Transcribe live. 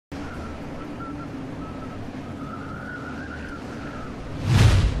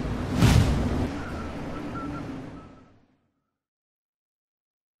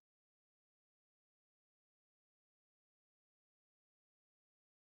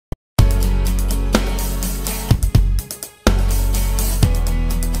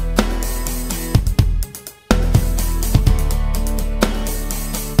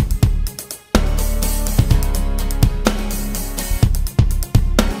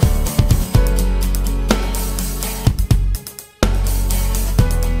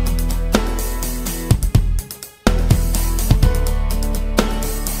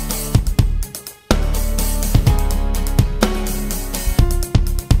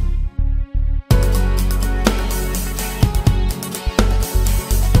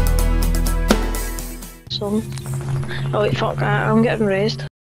song. Oh wait, fuck that, I'm getting raised.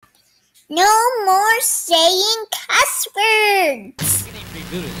 No more saying cuss words!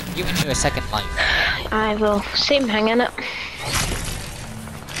 Giving you a second life. I will. Same thing, innit?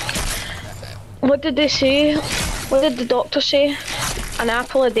 What did they say? What did the doctor say? An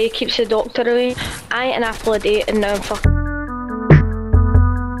apple a day keeps the doctor away. I ate an apple a day and now I'm fucking...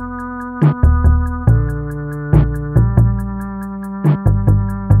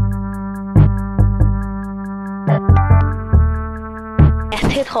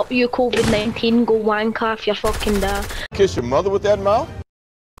 Up you COVID-19, go wank off your fucking da. Kiss your mother with that mouth?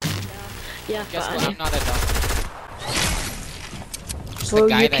 Yeah, guess what? I'm not a doctor. Well,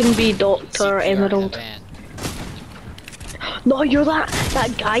 you can be Dr. Emerald. No, you're that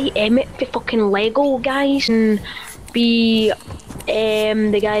guy Emmett, the fucking Lego guys, and be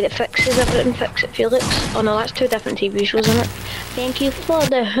the guy that fixes everything, Fix It Felix. Oh no, that's two different TV shows, isn't it? Thank you for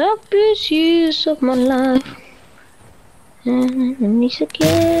the happiest years of my life. Just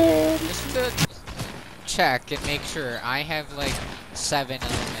to check and make sure, I have like 7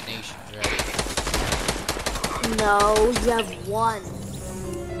 eliminations, right? No, you have 1.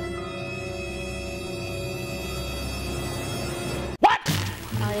 What?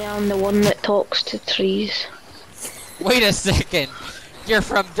 I am the one that talks to trees. Wait a second! You're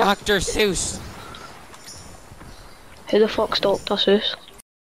from Dr. Seuss! Who the fuck's Dr. Seuss?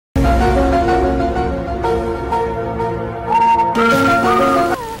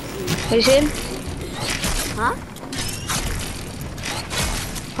 What are you saying? Huh?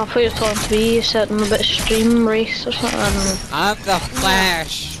 I thought you were talking to me, you said I'm a bit stream race or something, I don't know. I'm the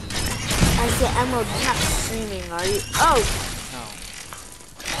Flash! I said Emerald, you're not streaming, are you? Oh! No.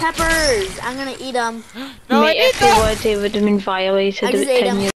 Peppers! I'm gonna eat them. No, Mate, if you would, it would have been violated I about just ate 10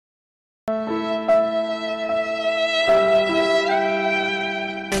 them. years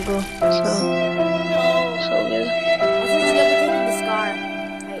ago, so good. I think you're taking the scar.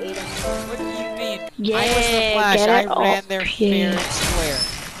 I ate them. What do you mean? Yeah, I was the Flash, get I it ran up, there yeah. fair and square.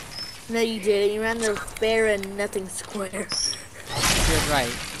 No, you didn't. You ran the fair and nothing square. You're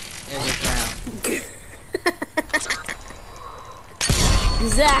right. It was round.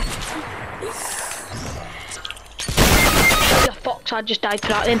 Zach! The fox, I just died for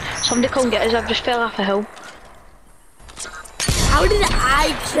that then. Somebody come get us, I've just fell off a hill. How did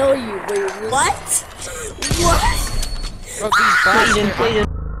I kill you? Wait, what? What? Bro, these bots Bleeding, are- bleeding.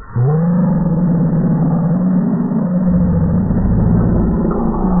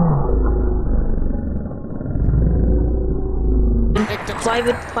 victims.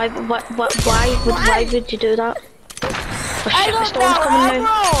 Why would you do that? Oh, shit, I the don't storm's know, coming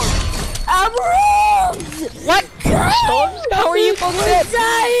now. Emerald! What? Storm's How are you both dead?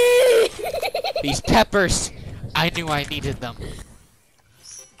 Dying! These peppers! I knew I needed them. Emerald,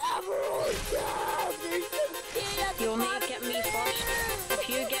 God, there's some kid at the You only bottom get of me the first. If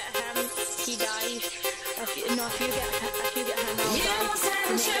you get him, he dies. If you get him, I'll die. You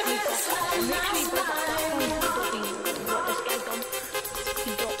make me first. And make sure you blow up that point. You don't be what this guy done. He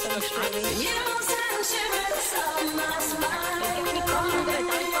dropped down straight away. Get me first, I'm gonna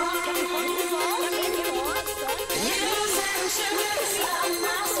die first. Get me first.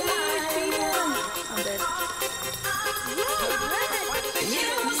 I'm dead.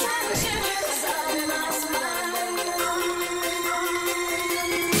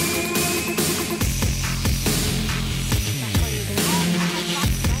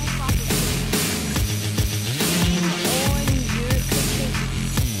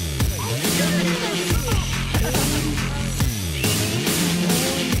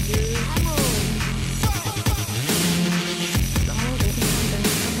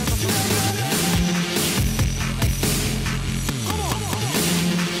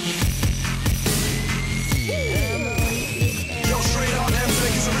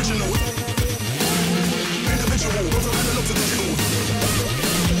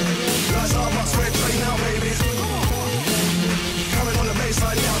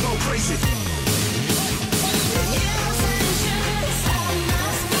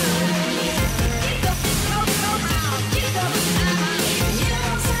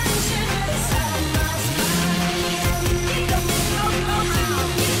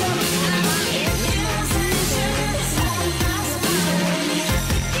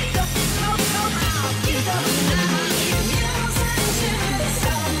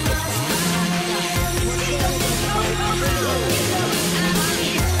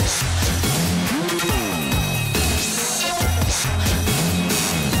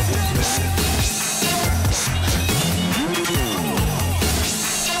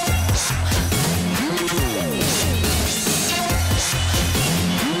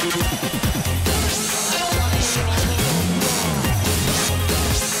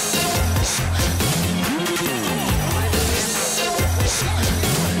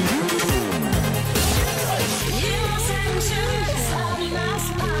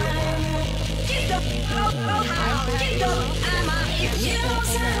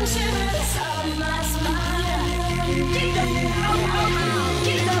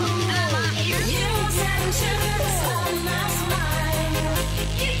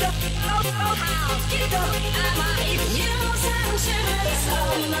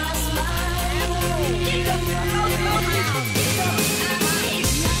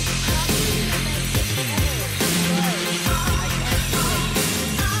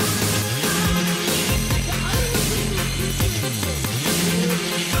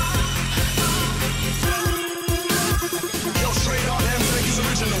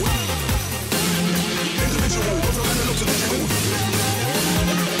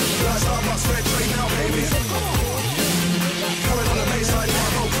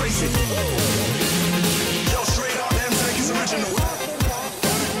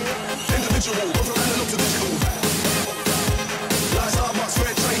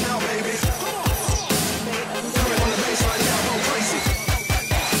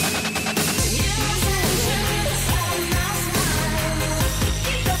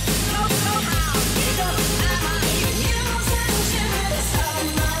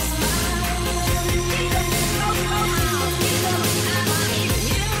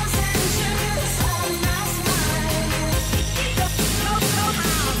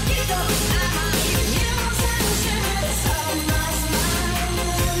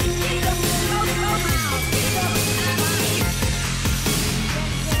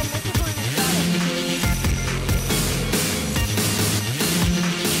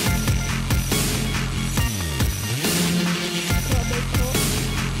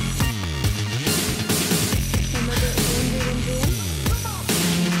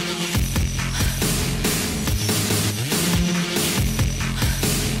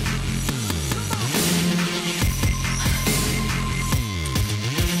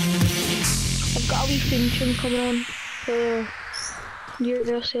 theme tune coming on for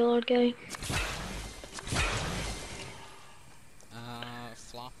your sailor guy.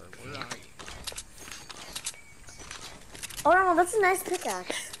 Flopper, where are you? Oh no, that's a nice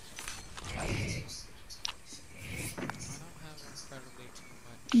pickaxe. I don't have incredibly too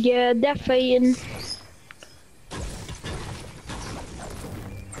much. Yeah, they're fighting.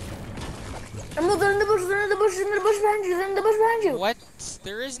 Emerald, they're in the bush, they're in the bush, they're in the bush behind you, they're in the bush behind you. What?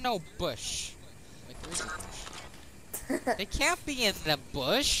 There is no bush. Wait, there is a bush. They can't be in the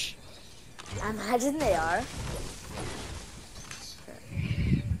bush. I imagine they are.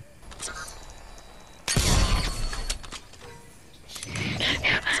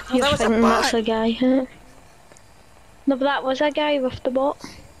 You're that was a thinking bot. that's a guy, huh? No, but that was a guy with the bot.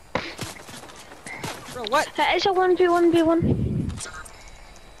 Bro, what? It is a 1v1v1.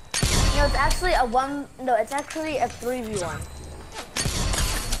 No, it's actually a one. No, it's actually a 3v1.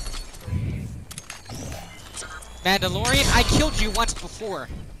 Mandalorian, I killed you once before.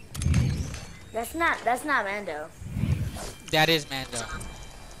 That's not Mando. That is Mando.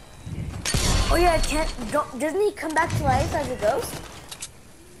 Oh yeah, doesn't he come back to life as a ghost?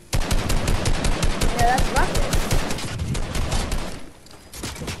 Yeah, that's Ruckus.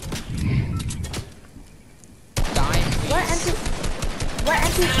 Die, please. What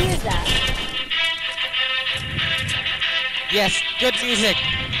NPC is that? Yes, good music.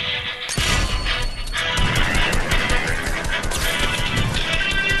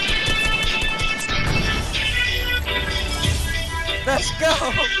 Let's go.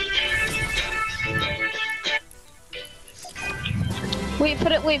 Wait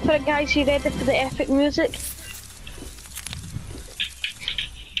for it guys, you ready for the epic music?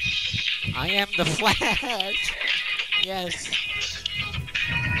 I am the Flash. Yes.